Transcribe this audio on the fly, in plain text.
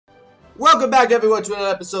Welcome back everyone to another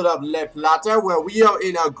episode of Le Plata, where we are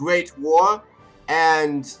in a great war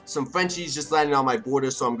and some Frenchies just landed on my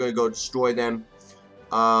border, so I'm gonna go destroy them.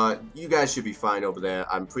 You guys should be fine over there.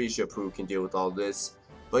 I'm pretty sure Peru can deal with all this.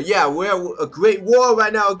 But yeah, we're a great war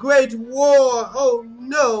right now, a great war! Oh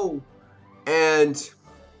no! And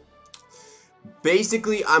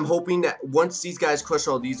basically, I'm hoping that once these guys crush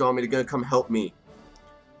all these army, they're gonna come help me.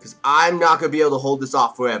 Because I'm not gonna be able to hold this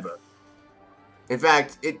off forever. In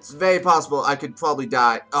fact, it's very possible I could probably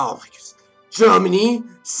die. Oh my goodness. Germany,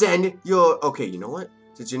 send your... Okay, you know what?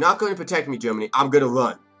 Since you're not going to protect me, Germany, I'm going to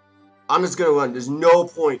run. I'm just going to run. There's no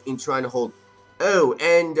point in trying to hold... Oh,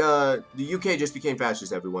 and the UK just became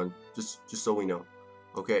fascist, everyone. Just so we know.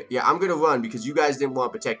 Okay, yeah, I'm going to run because you guys didn't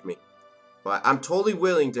want to protect me. But I'm totally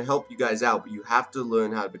willing to help you guys out, but you have to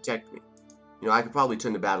learn how to protect me. You know, I could probably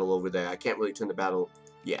turn the battle over there. I can't really turn the battle...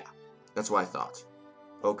 Yeah, that's what I thought.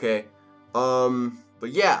 Okay. But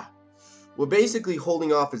yeah, we're basically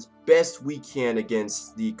holding off as best we can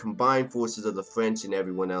against the combined forces of the French and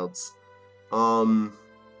everyone else.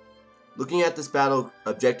 Looking at this battle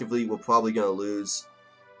objectively, we're probably gonna lose.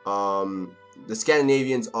 The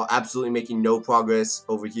Scandinavians are absolutely making no progress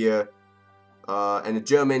over here, and the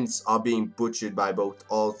Germans are being butchered by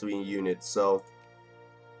all three units. So,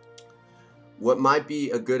 what might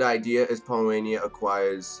be a good idea as Pomerania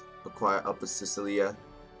acquire Upper Sicilia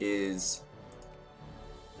is...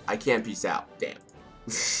 I can't peace out. Damn.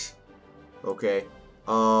 Okay.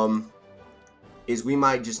 Is we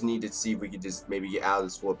might just need to see if we could just maybe get out of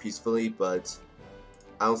this war peacefully, but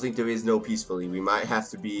I don't think there is no peacefully. We might have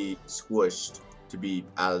to be squished to be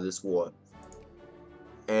out of this war.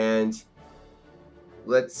 And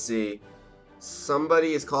let's see.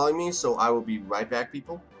 Somebody is calling me, so I will be right back,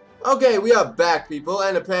 people. Okay, we are back, people,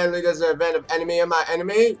 and apparently there's an event of enemy and my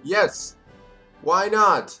enemy. Yes. Why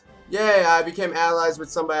not? Yay, I became allies with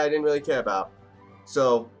somebody I didn't really care about.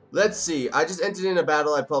 So, let's see. I just entered in a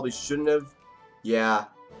battle I probably shouldn't have. Yeah.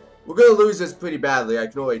 We're gonna lose this pretty badly, I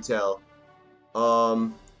can already tell.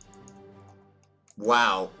 Wow.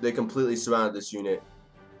 They completely surrounded this unit.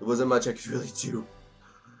 There wasn't much I could really do.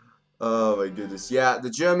 Oh my goodness. Yeah, the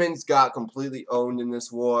Germans got completely owned in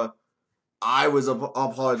this war. I was a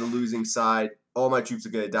part of the losing side. All my troops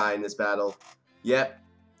are gonna die in this battle. Yep.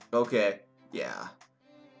 Okay. Yeah.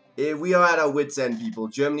 We are at our wits' end, people.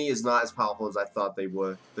 Germany is not as powerful as I thought they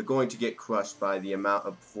were. They're going to get crushed by the amount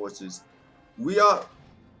of forces. We are...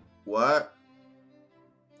 What?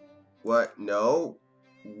 What? No.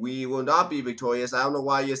 We will not be victorious. I don't know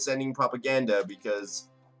why you're sending propaganda, because...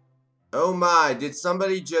 Oh my, did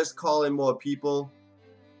somebody just call in more people?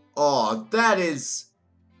 Oh, that is...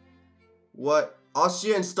 What?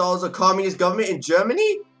 Austria installs a communist government in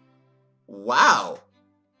Germany? Wow.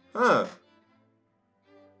 Huh.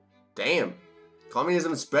 Damn.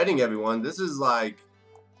 Communism is spreading, everyone. This is like...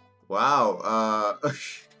 Wow.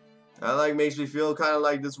 That like makes me feel kind of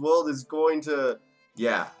like this world is going to...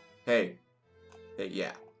 Yeah. Hey. Hey,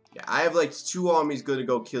 yeah. Yeah, I have like 2 armies gonna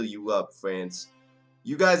go kill you up, France.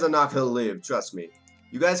 You guys are not gonna live, trust me.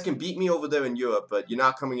 You guys can beat me over there in Europe, but you're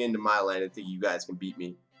not coming into my land and thinking you guys can beat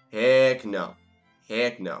me. Heck no.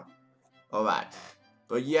 Heck no. Alright.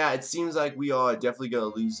 But yeah, it seems like we are definitely gonna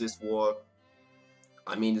lose this war.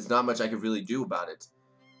 I mean, there's not much I could really do about it.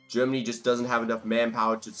 Germany just doesn't have enough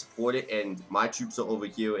manpower to support it, and my troops are over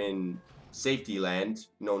here in safety land,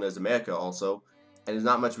 known as America also, and there's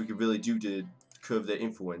not much we could really do to curb their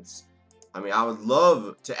influence. I mean, I would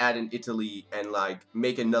love to add in Italy and, like,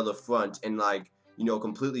 make another front and, like, you know,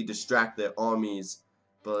 completely distract their armies,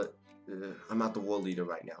 but I'm not the war leader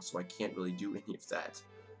right now, so I can't really do any of that.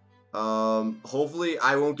 Hopefully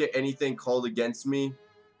I won't get anything called against me.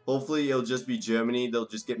 Hopefully it'll just be Germany. They'll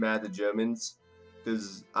just get mad at the Germans.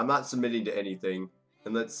 Because I'm not submitting to anything.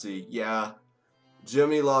 And let's see. Yeah.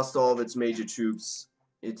 Germany lost all of its major troops.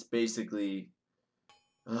 It's basically...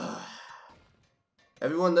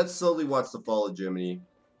 Everyone, let's slowly watch the fall of Germany.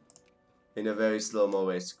 In a very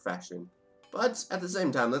slow-mo fashion. But at the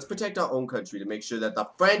same time, let's protect our own country to make sure that the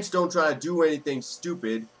French don't try to do anything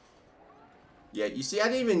stupid. Yeah, you see, I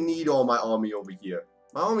didn't even need all my army over here.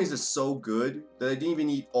 My armies are so good that I didn't even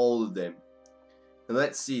need all of them. And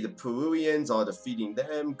let's see, the Peruvians are defeating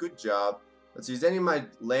them. Good job. Let's see, is any of my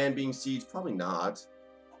land being sieged? Probably not.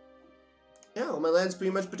 Yeah, well, my land's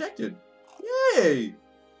pretty much protected. Yay!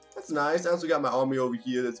 That's nice. I also got my army over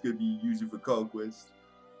here that's going to be used for conquest.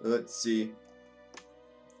 Let's see.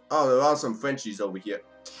 Oh, there are some Frenchies over here.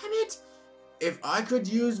 Damn it! If I could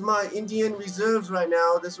use my Indian reserves right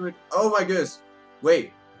now, this would... Oh my goodness.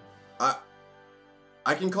 Wait.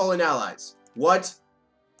 I can call in allies. What?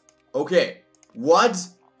 Okay. What?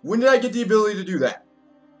 When did I get the ability to do that?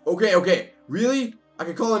 Okay, okay. Really? I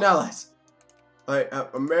can call in allies. Alright,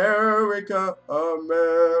 America,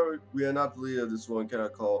 America. We are not the leader of this one.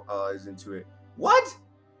 Cannot call allies into it. What?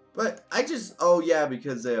 But I just. Oh, yeah,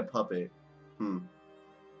 because they're a puppet.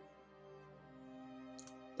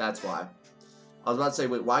 That's why. I was about to say,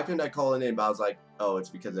 wait, why couldn't I call it in? But I was like, oh, it's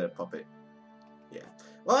because they're a puppet. Yeah.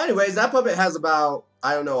 Well, anyways, that puppet has about,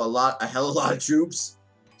 I don't know, a hell of a lot of troops.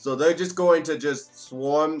 So they're just going to just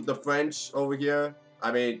swarm the French over here.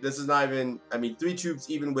 I mean, this is not even, I mean, 3 troops,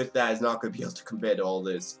 even with that, is not going to be able to compare to all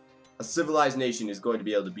this. A civilized nation is going to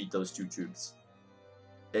be able to beat those 2 troops.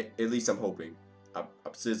 At least I'm hoping. I'm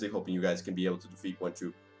seriously hoping you guys can be able to defeat 1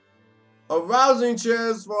 troop. A rousing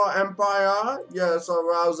cheers for Empire. Yes, a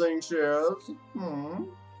rousing cheers.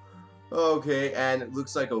 Okay, and it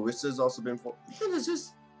looks like Orissa's also been for. Man, it's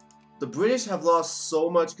just the British have lost so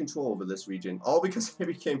much control over this region, all because they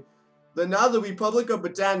became now the Republic of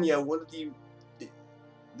Britannia. One of the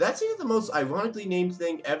that's even the most ironically named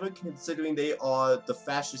thing ever, considering they are the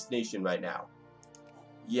fascist nation right now.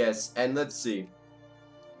 Yes, and let's see.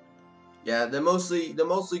 Yeah, they're mostly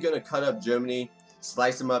gonna cut up Germany,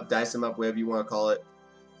 slice them up, dice them up, whatever you want to call it.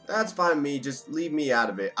 That's fine with me. Just leave me out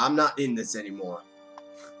of it. I'm not in this anymore.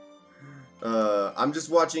 I'm just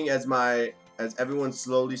watching as everyone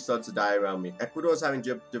slowly starts to die around me. Ecuador's having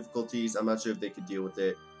difficulties. I'm not sure if they could deal with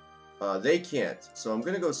it. They can't. So I'm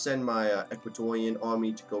gonna go send my Ecuadorian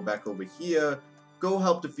army to go back over here, go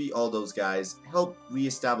help defeat all those guys, help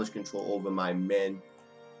reestablish control over my men.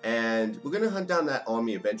 And we're gonna hunt down that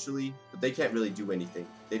army eventually, but they can't really do anything.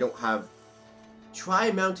 They don't have.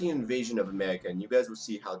 Try mounting an invasion of America, and you guys will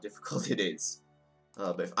see how difficult it is.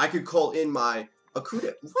 But if I could call in my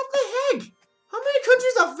Akuda, what the heck? How many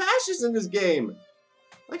countries are fascist in this game?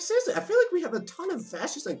 Like seriously, I feel like we have a ton of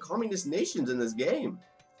fascist and communist nations in this game.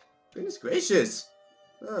 Goodness gracious.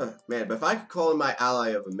 Man, but if I could call in my ally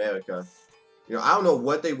of America, you know, I don't know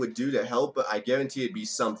what they would do to help, but I guarantee it'd be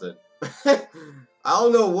something. I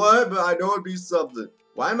don't know what, but I know it'd be something.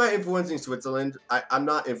 Why am I influencing Switzerland? I'm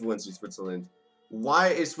not influencing Switzerland. Why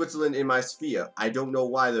is Switzerland in my sphere? I don't know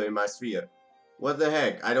why they're in my sphere. What the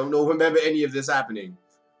heck? I don't remember any of this happening.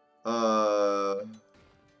 Man,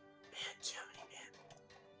 Germany, man.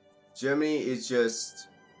 Germany is just.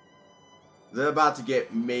 They're about to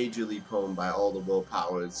get majorly pwned by all the world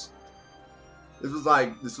powers. This was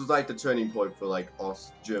like the turning point for like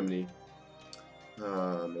Germany.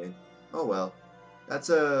 Oh man. Oh well.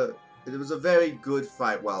 It was a very good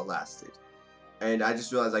fight while it lasted. And I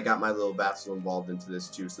just realized I got my little vassal involved into this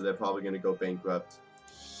too, so they're probably gonna go bankrupt.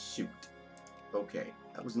 Shoot. Okay.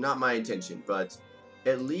 That was not my intention, but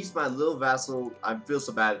at least my little vassal, I feel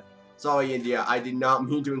so bad. Sorry, India, I did not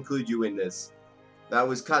mean to include you in this. That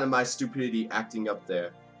was kind of my stupidity acting up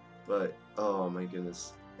there. But, oh my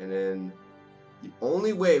goodness. And then, the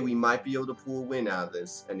only way we might be able to pull a win out of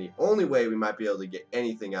this, and the only way we might be able to get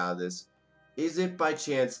anything out of this, is if by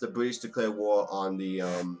chance the British declare war on the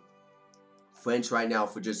French right now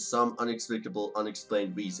for just some unexplicable,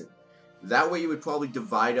 unexplained reason. That way you would probably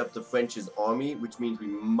divide up the French's army, which means we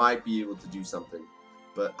might be able to do something.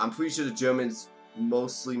 But I'm pretty sure the Germans'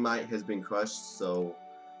 mostly might has been crushed, so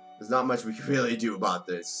there's not much we can really do about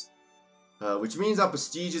this. Which means our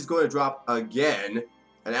prestige is going to drop again,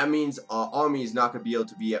 and that means our army is not going to be able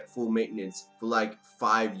to be at full maintenance for like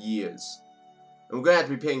 5 years. And we're going to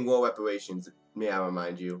have to be paying war reparations, may I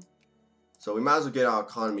remind you. So we might as well get our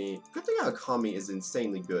economy. Good thing our economy is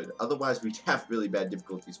insanely good. Otherwise, we'd have really bad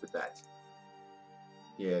difficulties with that.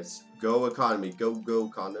 Yes. Go economy. Go, go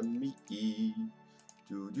economy.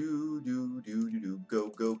 Go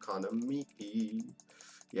economy.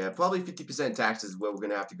 Yeah, probably 50% taxes is where we're going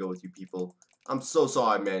to have to go with you people. I'm so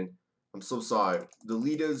sorry, man. I'm so sorry. The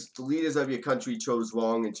leaders of your country chose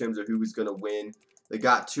wrong in terms of who was going to win. They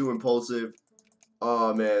got too impulsive.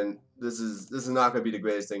 Oh man, this is not going to be the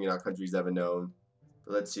greatest thing in our country's ever known.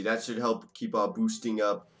 But let's see, that should help keep our boosting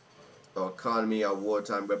up our economy, our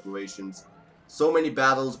wartime reparations. So many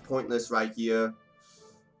battles, pointless right here.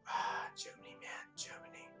 Germany, man,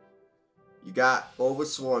 Germany. You got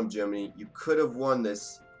overswarmed, Germany. You could have won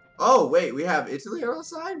this. Oh wait, we have Italy on our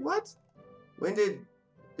side? What? When did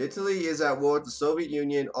Italy is at war with the Soviet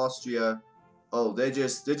Union, Austria? Oh, they're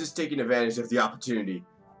just taking advantage of the opportunity.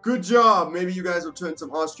 Good job! Maybe you guys will turn some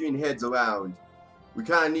Austrian heads around. We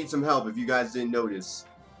kind of need some help if you guys didn't notice.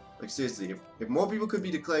 Like seriously, if more people could be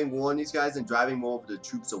declaring war on these guys and driving more of the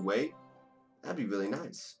troops away, that'd be really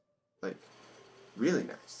nice. Like, really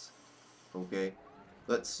nice. Okay,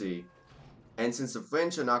 let's see. And since the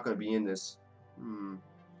French are not going to be in this,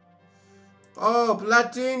 Oh,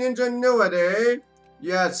 Platine ingenuity!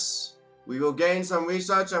 Yes. We will gain some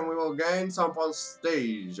research and we will gain some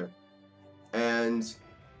prestige. And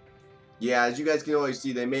yeah, as you guys can always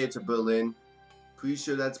see, they made it to Berlin. Pretty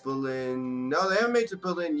sure that's Berlin. No, they haven't made it to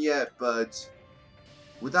Berlin yet, but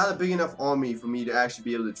without a big enough army for me to actually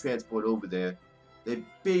be able to transport over there, they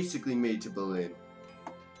basically made it to Berlin.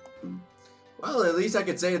 Well, at least I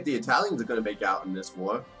could say that the Italians are going to make out in this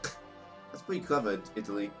war. That's pretty clever,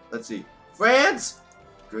 Italy. Let's see. France!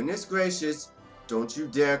 Goodness gracious, don't you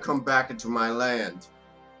dare come back into my land.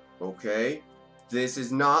 Okay? This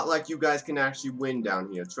is not like you guys can actually win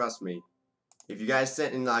down here, trust me. If you guys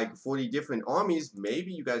sent in like 40 different armies,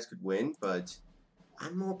 maybe you guys could win, but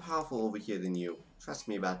I'm more powerful over here than you. Trust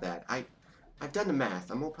me about that. I've done the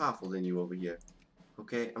math. I'm more powerful than you over here.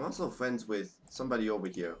 Okay? I'm also friends with somebody over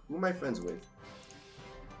here. Who am I friends with?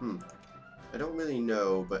 I don't really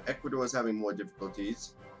know, but Ecuador is having more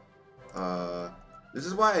difficulties. This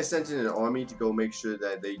is why I sent in an army to go make sure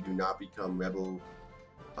that they do not become rebel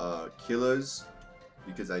killers,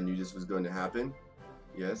 because I knew this was going to happen.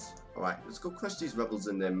 Yes. Alright, let's go crush these rebels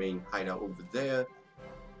in their main hideout over there.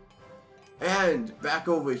 And back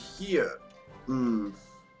over here.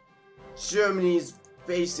 Germany's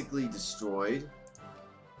basically destroyed.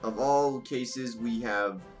 Of all cases, we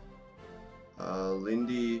have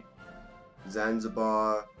Lindy,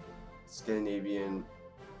 Zanzibar, Scandinavian.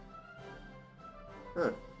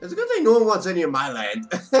 It's a good thing no one wants any of my land.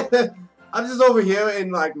 I'm just over here in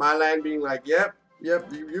like my land being like, yep,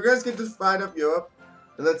 you guys can just fight up Europe.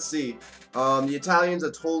 And let's see. The Italians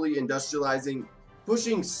are totally industrializing,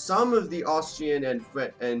 pushing some of the Austrian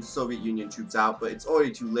and Soviet Union troops out, but it's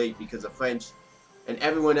already too late because the French and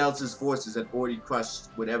everyone else's forces had already crushed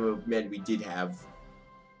whatever men we did have.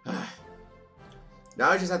 Now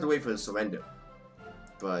I just have to wait for the surrender.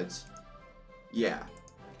 But yeah,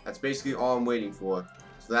 that's basically all I'm waiting for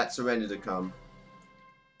that surrender to come.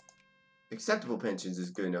 Acceptable pensions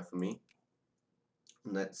is good enough for me.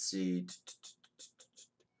 Let's see.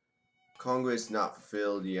 Congress not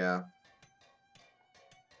fulfilled, yeah.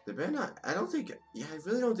 They better not, I don't think, yeah, I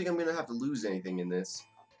really don't think I'm gonna have to lose anything in this.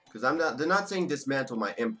 Because they're not saying dismantle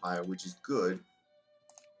my empire, which is good.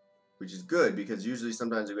 Which is good, because usually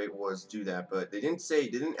sometimes the Great Wars do that, but they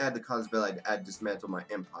didn't add the cause belli to add dismantle my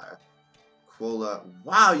empire. Quola,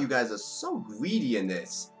 wow, you guys are so greedy in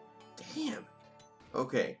this. Damn.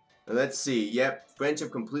 Okay, now let's see, yep, French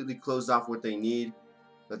have completely closed off what they need.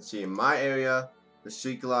 Let's see, in my area, the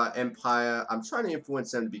Shikla Empire, I'm trying to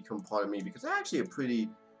influence them to become part of me, because they're actually a pretty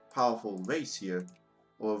powerful race here,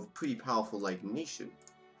 or a pretty powerful, like, nation.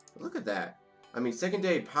 But look at that. I mean,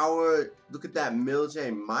 secondary power, look at that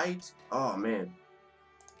military might. Oh, man.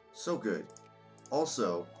 So good.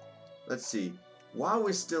 Also, let's see. While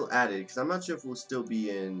we're still at it, because I'm not sure if we'll still be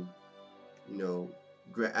in, you know,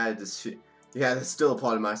 added this. Yeah, that's still a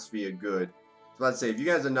part of my sphere. Good. I was about to say, if you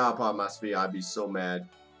guys are not a part of my sphere, I'd be so mad.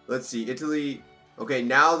 Let's see, Italy. Okay,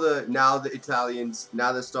 now the Italians,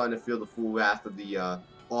 now they're starting to feel the full wrath of the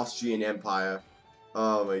Austrian Empire.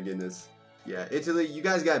 Oh my goodness. Yeah, Italy, you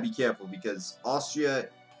guys gotta be careful because Austria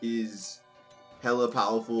is hella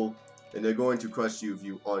powerful, and they're going to crush you if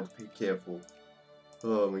you aren't careful.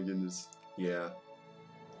 Oh my goodness. Yeah.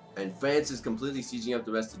 And France is completely sieging up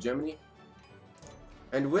the rest of Germany.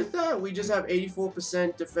 And with that, we just have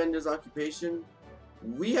 84% defenders occupation.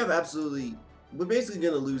 We're basically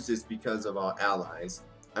going to lose this because of our allies.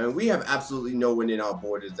 I mean, we have absolutely no one in our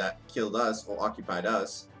borders that killed us or occupied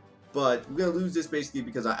us. But we're going to lose this basically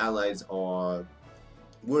because our allies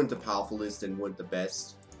weren't the powerfulest and weren't the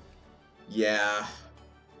best. Yeah.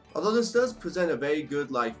 Although this does present a very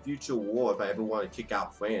good, like, future war if I ever want to kick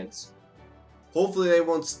out France. Hopefully they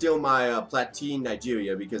won't steal my Platine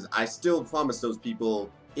Nigeria, because I still promise those people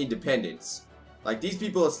independence. Like, these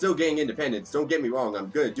people are still getting independence. Don't get me wrong, I'm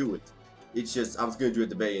gonna do it. It's just, I was gonna do it at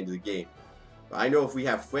the very end of the game. But I know if we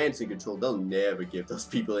have France in control, they'll never give those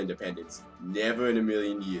people independence. Never in a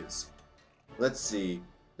million years. Let's see.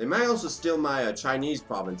 They might also steal my Chinese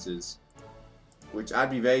provinces, which I'd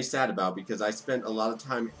be very sad about, because I spent a lot of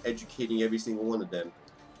time educating every single one of them.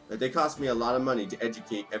 But they cost me a lot of money to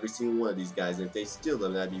educate every single one of these guys, and if they steal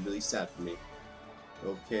them, that'd be really sad for me.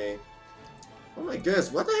 Okay. Oh my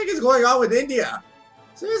goodness, what the heck is going on with India?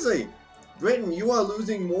 Seriously, Britain, you are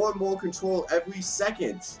losing more and more control every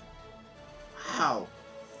second. Wow.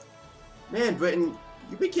 Man, Britain,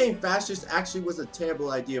 you became fascist actually was a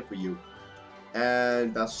terrible idea for you.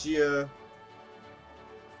 And Bashir.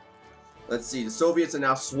 Let's see, the Soviets are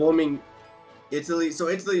now swarming Italy. So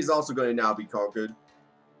Italy is also going to now be conquered.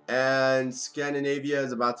 And Scandinavia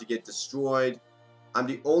is about to get destroyed. I'm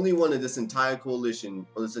the only one in this entire coalition,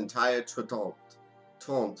 or this entire Trente,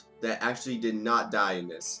 that actually did not die in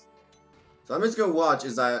this. So I'm just gonna watch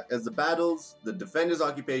as the battles, the defender's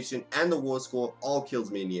occupation, and the war score all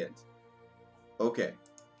kills me in the end. Okay.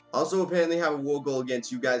 Also, apparently have a war goal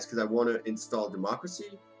against you guys because I want to install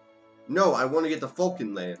democracy. No, I want to get the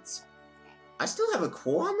Falkland lands. I still have a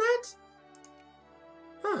core on that?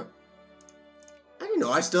 Huh. I didn't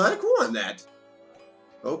know I still had a core on that.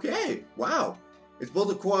 Okay, wow. It's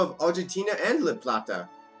both a core of Argentina and La Plata.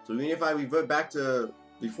 So even if I revert back to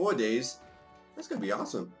before days, that's gonna be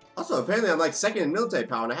awesome. Also, apparently I'm like second in military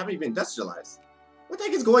power and I haven't even industrialized. What the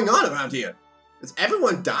heck is going on around here? Is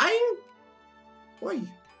everyone dying? Boy,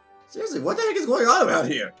 seriously, what the heck is going on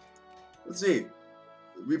around here? Let's see.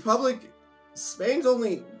 Republic, Spain's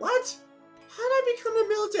only, what? How did I become the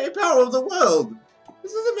military power of the world?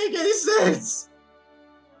 This doesn't make any sense.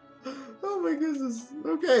 Oh my goodness.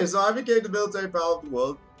 Okay, so I became the military power of the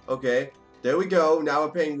world. Okay, there we go. Now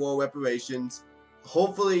we're paying war reparations.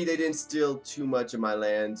 Hopefully they didn't steal too much of my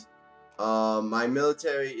land. My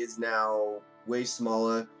military is now way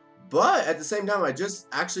smaller. But at the same time, I just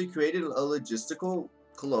actually created a logistical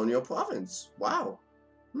colonial province. Wow.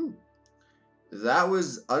 That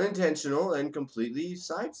was unintentional and completely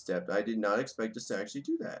sidestepped. I did not expect us to actually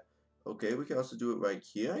do that. Okay, we can also do it right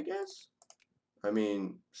here, I guess. I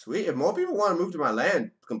mean, sweet. If more people want to move to my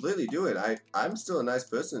land, completely do it. I'm still a nice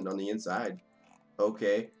person on the inside.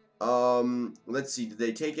 Okay. Let's see. Did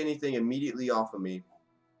they take anything immediately off of me?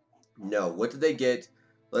 No. What did they get?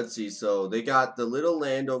 Let's see. So they got the little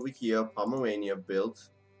land over here, Pomerania, built.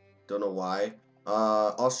 Don't know why.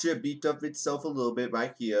 Austria beat up itself a little bit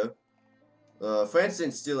right here. France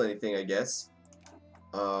didn't steal anything, I guess.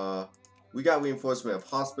 We got reinforcement of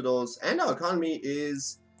hospitals, and our economy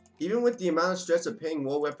is, even with the amount of stress of paying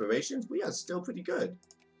war reparations, we are still pretty good.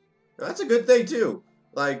 Now, that's a good thing too.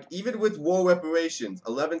 Like, even with war reparations,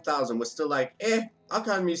 11,000, we're still like, our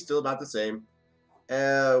economy is still about the same.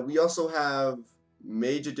 We also have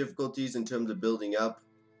major difficulties in terms of building up.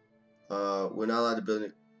 We're not allowed to build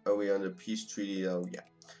it. Are we under peace treaty? Oh, yeah.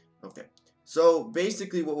 Okay. So,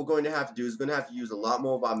 basically, what we're going to have to do is we're going to have to use a lot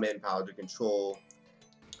more of our manpower to control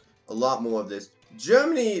a lot more of this.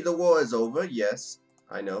 Germany, the war is over. Yes,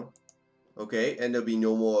 I know. Okay, and there'll be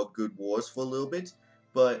no more good wars for a little bit.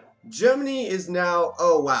 But Germany is now,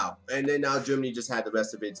 oh wow. And then now Germany just had the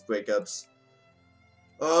rest of its breakups.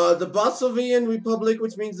 The Bosnian Republic,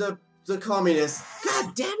 which means the communists.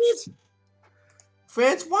 God damn it!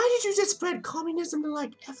 France, why did you just spread communism to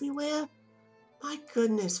like everywhere? My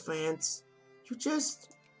goodness, France. You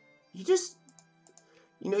just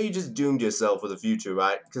doomed yourself for the future,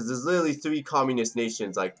 right? Because there's literally 3 communist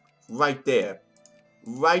nations, like, right there.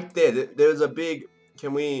 Right there. There's a big,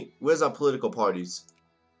 where's our political parties?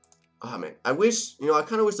 Oh, man. I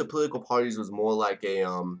kind of wish the political parties was more like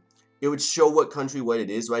a, it would show what country what it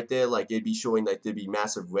is right there. Like, it'd be showing, like, there'd be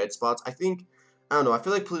massive red spots. I don't know. I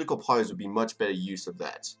feel like political parties would be much better use of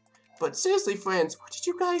that. But seriously, France, what did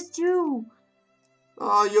you guys do?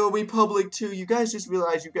 Oh, your Republic, too. You guys just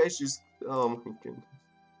realized oh, my goodness.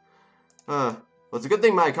 Well, it's a good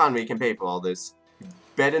thing my economy can pay for all this. You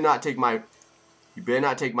better not take my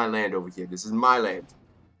land over here. This is my land.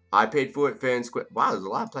 I paid for it fair and square. Wow, there's a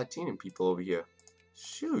lot of platinum people over here.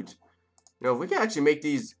 Shoot. If we can actually make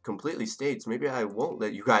these completely states, maybe I won't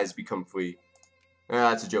let you guys become free.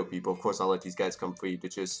 That's a joke, people. Of course, I'll let these guys come free. They're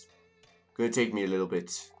just gonna take me a little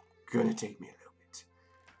bit.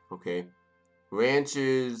 Okay.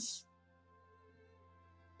 Ranches.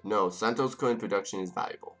 No, Santos' current production is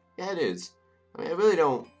valuable. Yeah, it is. I mean, I'm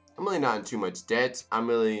really not in too much debt. I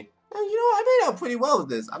made out pretty well with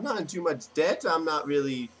this. I'm not in too much debt. I'm not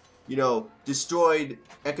really, destroyed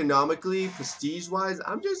economically, prestige-wise.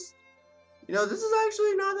 I'm just, this is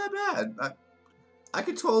actually not that bad. I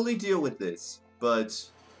could totally deal with this. But,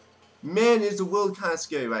 man, is the world kind of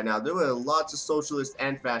scary right now. There are lots of socialists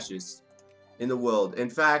and fascists in the world. In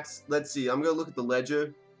fact, let's see. I'm going to look at the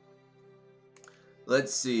ledger.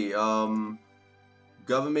 Let's see.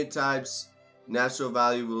 Government types, national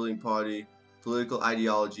value ruling party, political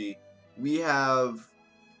ideology. We have,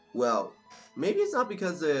 well, maybe it's not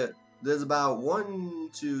because there's about 1,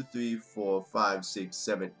 2, 3, 4, 5, 6,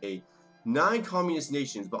 7, 8, 9 communist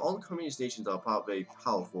nations, but all the communist nations are very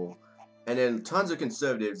powerful. And then tons of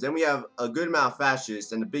conservatives. Then we have a good amount of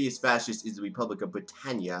fascists, and the biggest fascist is the Republic of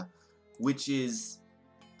Britannia, which is,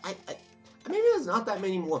 maybe there's not that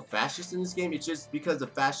many more fascists in this game. It's just because the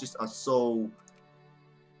fascists are so,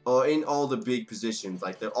 in all the big positions,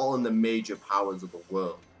 like they're all in the major powers of the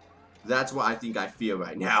world. That's what I think I feel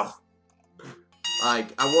right now.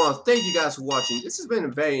 Like, I want to thank you guys for watching. This has been a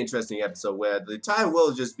very interesting episode where the entire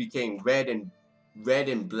world just became red and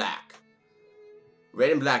black.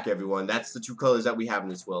 Red and black, everyone. That's the two colors that we have in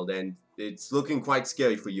this world, and it's looking quite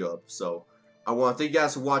scary for Europe. So I want to thank you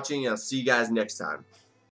guys for watching, and I'll see you guys next time.